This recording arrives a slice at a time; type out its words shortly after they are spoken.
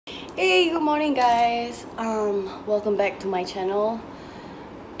Hey, good morning guys. Welcome back to my channel.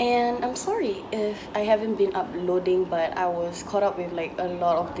 And I'm sorry if I haven't been uploading, but I was caught up with like a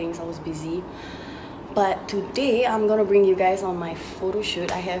lot of things. I was busy. But today I'm gonna bring you guys on my photo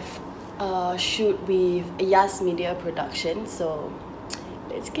shoot. I have a shoot with Yas Media Production, so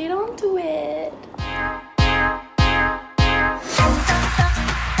let's get on to it.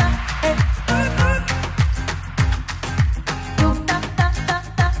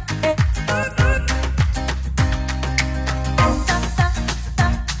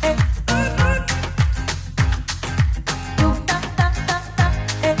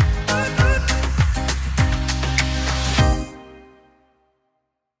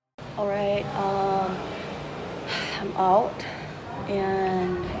 Alright, I'm out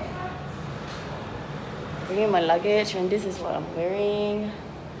and bringing my luggage, and this is what I'm wearing.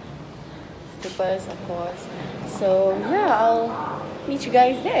 Slippers, of course. So yeah, I'll meet you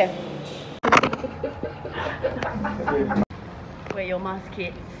guys there. Wear your mask,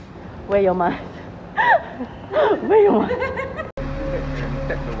 kid. Wear your mask. Wear your mask.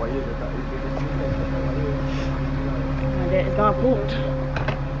 My dad is gonna poop.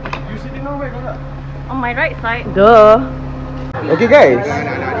 On my right side. Duh. Okay guys,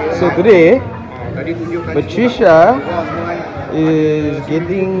 so today Patricia is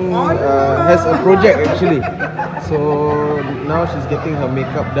getting has a project actually. So now she's getting her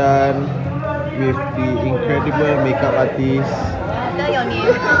makeup done with the incredible makeup artist Your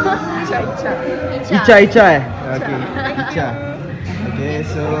name? Icha. Okay, Icha. Okay,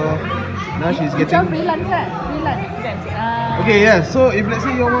 so now she's getting okay, yeah. So if let's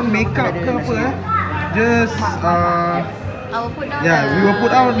say you want makeup ke apa just I will put down we will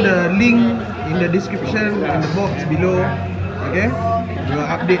put out the link in the description in the box below. Okay, we will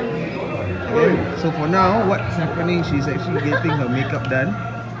update. Okay, so for now what's happening, she's actually getting her makeup done.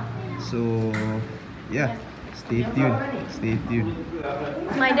 So yeah, stay tuned.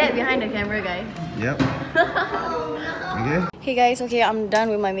 It's my dad behind the camera, guys. Yep. Okay. Hey guys, okay, I'm done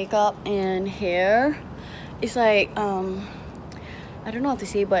with my makeup and hair. It's like I don't know how to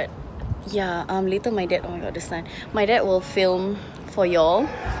say, but yeah, later my dad, oh my god, the sun, my dad will film for y'all,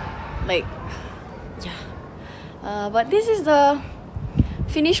 like, yeah, but this is the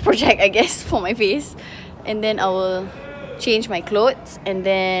finished project, I guess, for my face. And then I will change my clothes and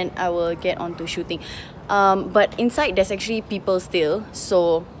then I will get on to shooting. But inside there's actually people still,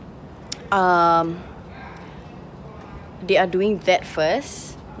 so they are doing that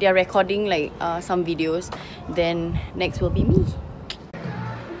first. They are recording like some videos, then next will be me.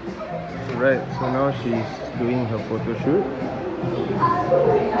 Right, so now she's doing her photo shoot.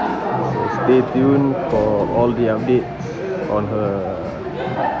 So stay tuned for all the updates on her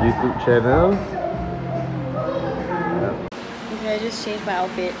YouTube channel. Okay, I just changed my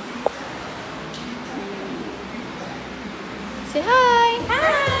outfit. Say hi!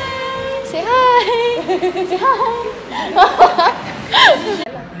 Hi! Say hi! Say hi!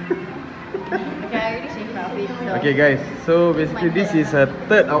 Okay, I already changed my outfit. So. Okay guys, so basically this is her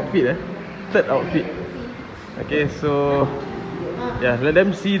third outfit. Okay, so yeah, let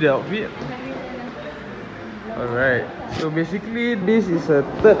them see the outfit. Alright, so basically this is her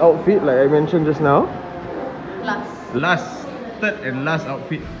third outfit, like I mentioned just now. Third and last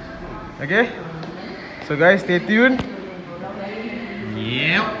outfit. Okay, so guys, stay tuned.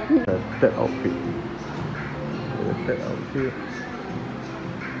 Yep. Third outfit.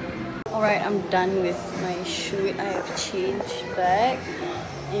 Alright, I'm done with my shoot. I have changed back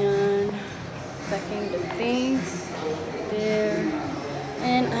and packing the things there,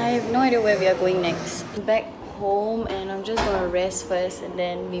 and I have no idea where we are going next. Back home, and I'm just gonna rest first and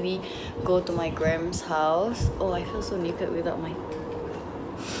then maybe go to my Gram's house. Oh, I feel so naked without my...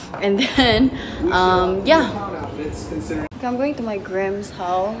 And then yeah, okay, I'm going to my Gram's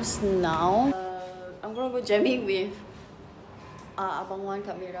house now. I'm gonna go jamming with Abang Wan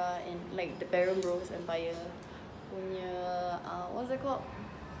Kamera and like the Baron Bros Empire punya what's it called?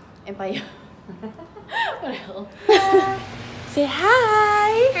 Empire. What the hell? Say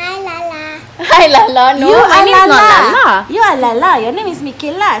hi! Hi Lala. Hi Lala. No, my name is not Lala. You are Lala. Your name is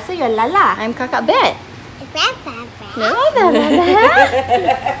Michaela, so you're Lala. I'm Kakak Bet. No, Lala.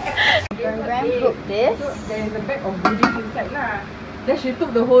 Gram cooked this. There is a bag of goodies inside lah. Then she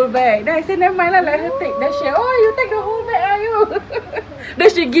took the whole bag. Then I said, never mind lah, let her take. Then she, oh, you take the whole bag, are you? Then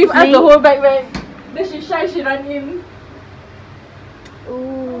she give us the whole bag back. Then she shy, she run in.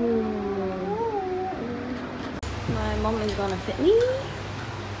 Ooh. My mom is gonna feed me.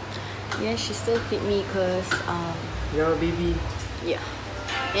 Yeah, she still feed me because You're a baby. yeah.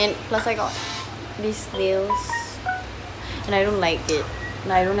 And plus I got these nails and I don't like it.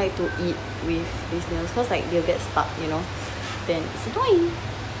 No, I don't like to eat with these nails because like they'll get stuck, you know. Then it's annoying.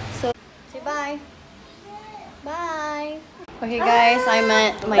 So say bye. Bye. Okay guys, I'm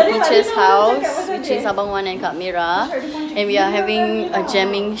at my teacher's house, which is Abang Wan and Kak Mira, and we are having a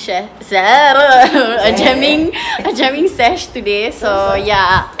jamming jamming sesh today. So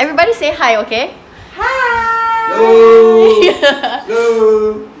yeah, everybody say hi, okay? Hi. Hello.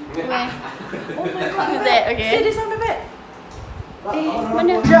 Hello. Oh my god. Who's that? Okay. Say this on the bed. Eh,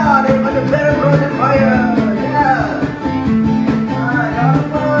 mana? Yeah, they're on the better fire. Yeah.